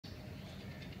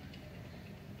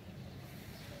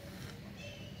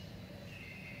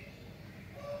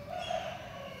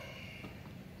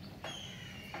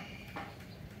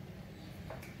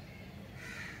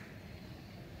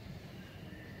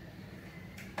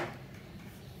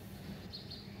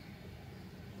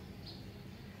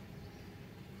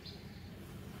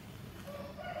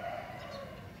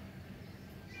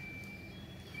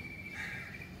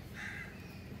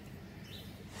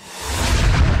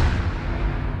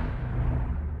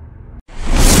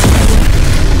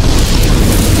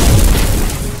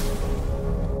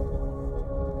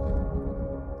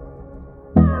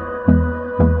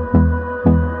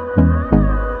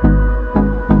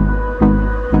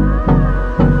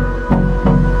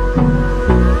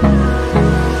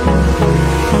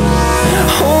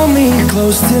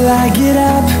close till I get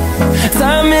up.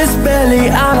 Time is barely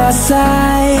on our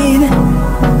side.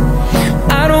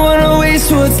 I don't wanna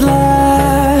waste what's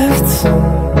left.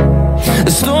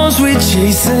 The storms we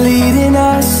chase are leading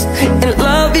us, and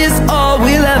love is all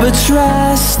we'll ever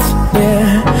trust. Yeah,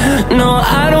 no,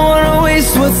 I don't wanna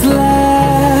waste what's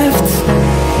left.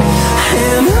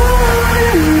 And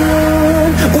on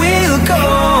we'll go,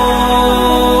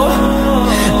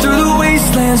 through the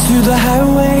wastelands, through the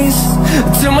highways,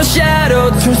 till my shadow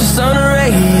turns to sun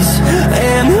rays.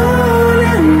 And on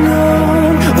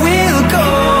we'll go,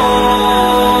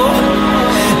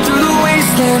 through the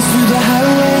wastelands, through the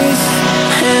highways,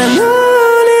 and on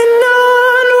we'll go.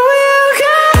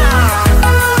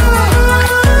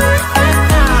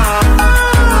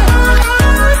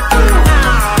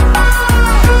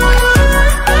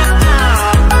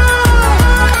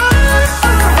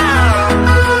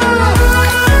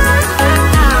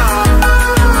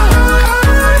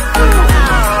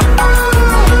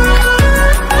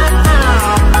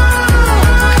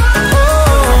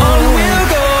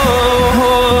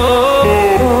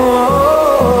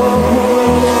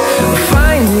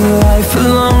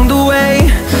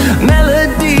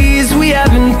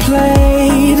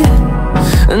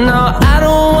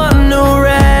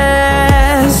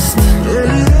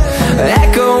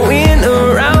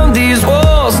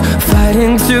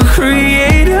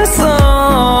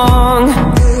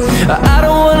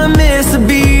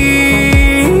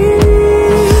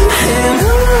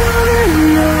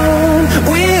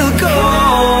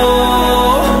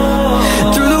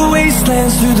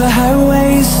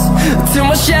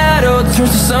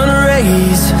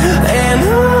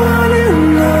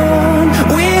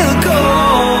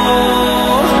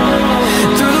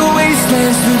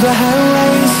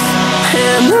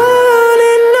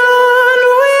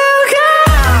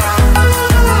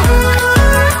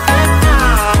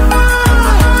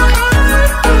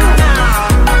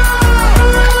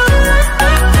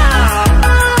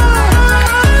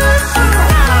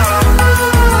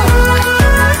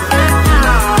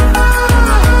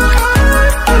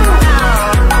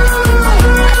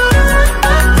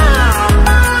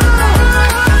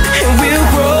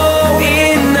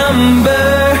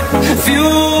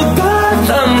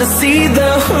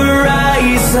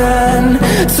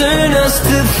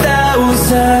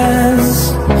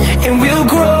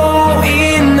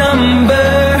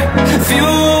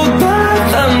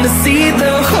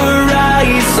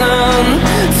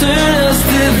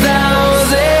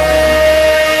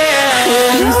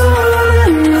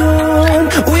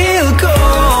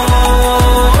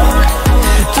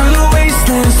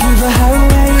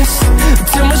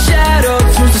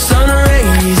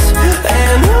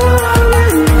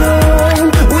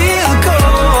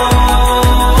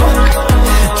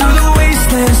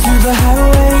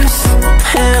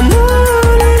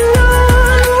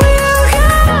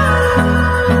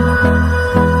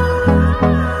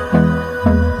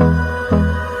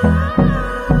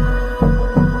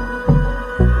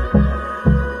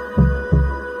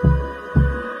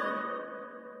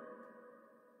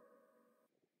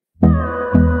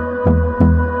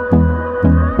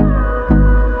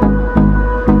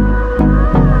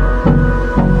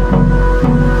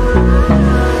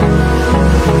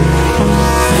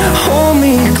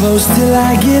 Close till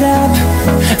I get up.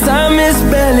 Time is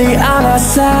barely on our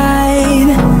side.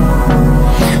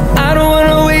 I don't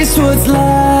wanna waste what's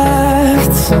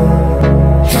left.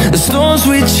 The storms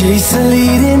we chase are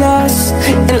leading us,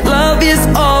 and love is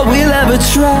all we'll ever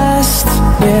trust.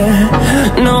 Yeah,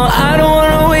 no, I don't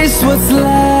wanna waste what's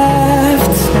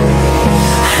left.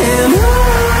 And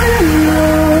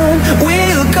on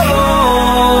we'll go,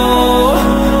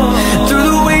 through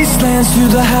the wastelands,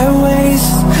 through the highways,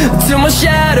 till my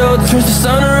shadow turns to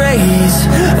sun rays.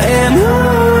 And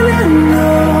on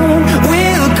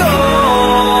we'll go,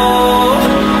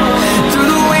 through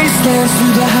the wastelands,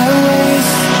 through the highways,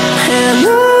 and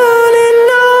on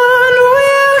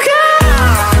we'll go.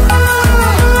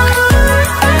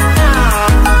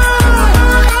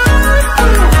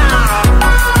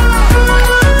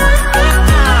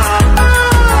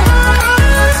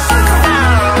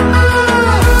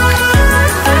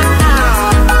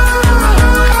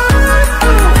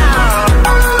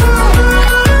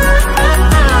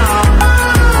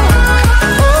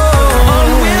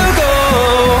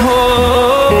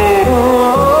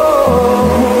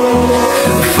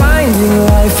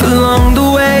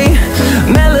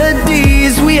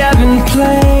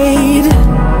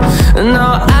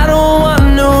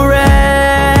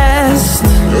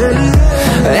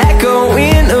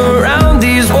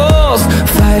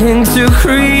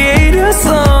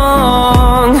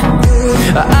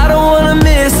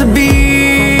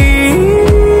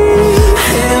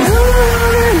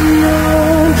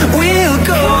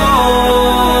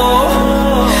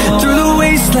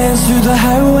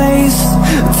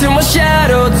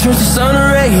 turns to sun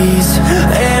rays,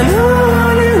 and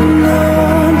on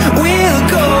we'll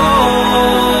go,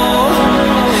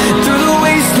 through the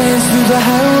wastelands, through the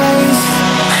highways,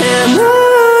 and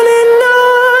on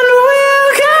we'll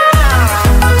go.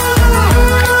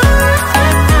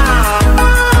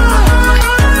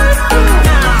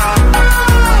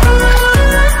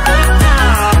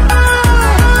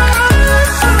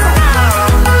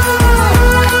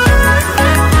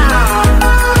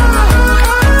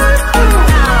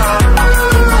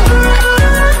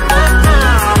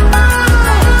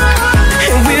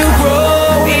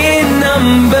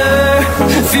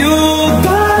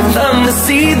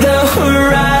 See the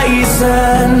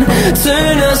horizon,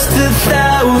 turn us to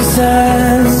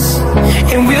thousands,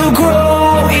 and we'll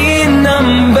grow in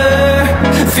number,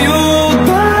 fueled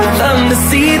by them to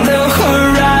see the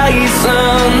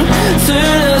horizon,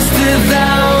 turn us to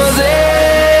thousands,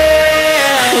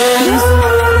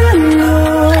 and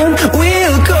on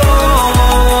we'll go,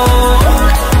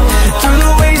 through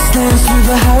the wastelands, through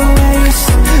the highways,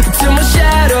 till my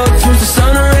shadow turns to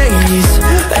sun rays,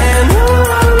 and on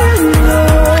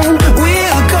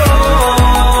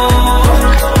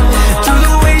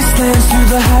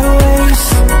the highways,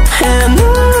 and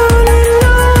on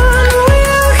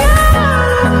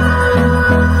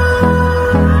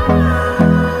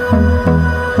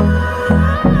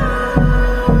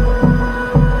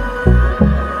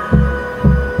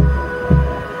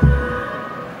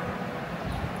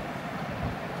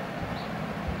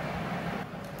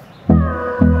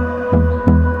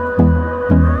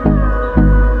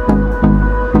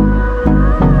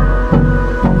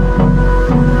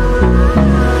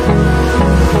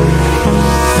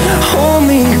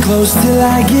we'll close till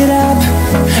I get up.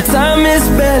 Time is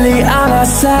barely on our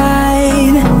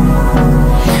side.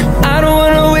 I don't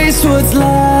wanna waste what's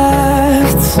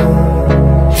left.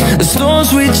 The storms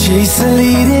we chase are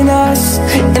leading us,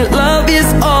 and love is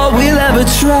all we'll ever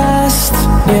trust.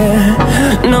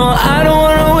 Yeah, no, I don't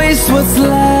wanna waste what's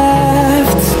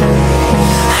left.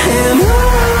 And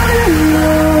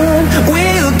on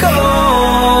we'll go,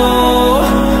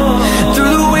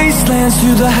 through the wastelands,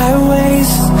 through the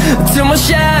highways, till my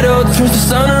shadow turns to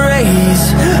sun rays,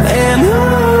 and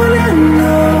on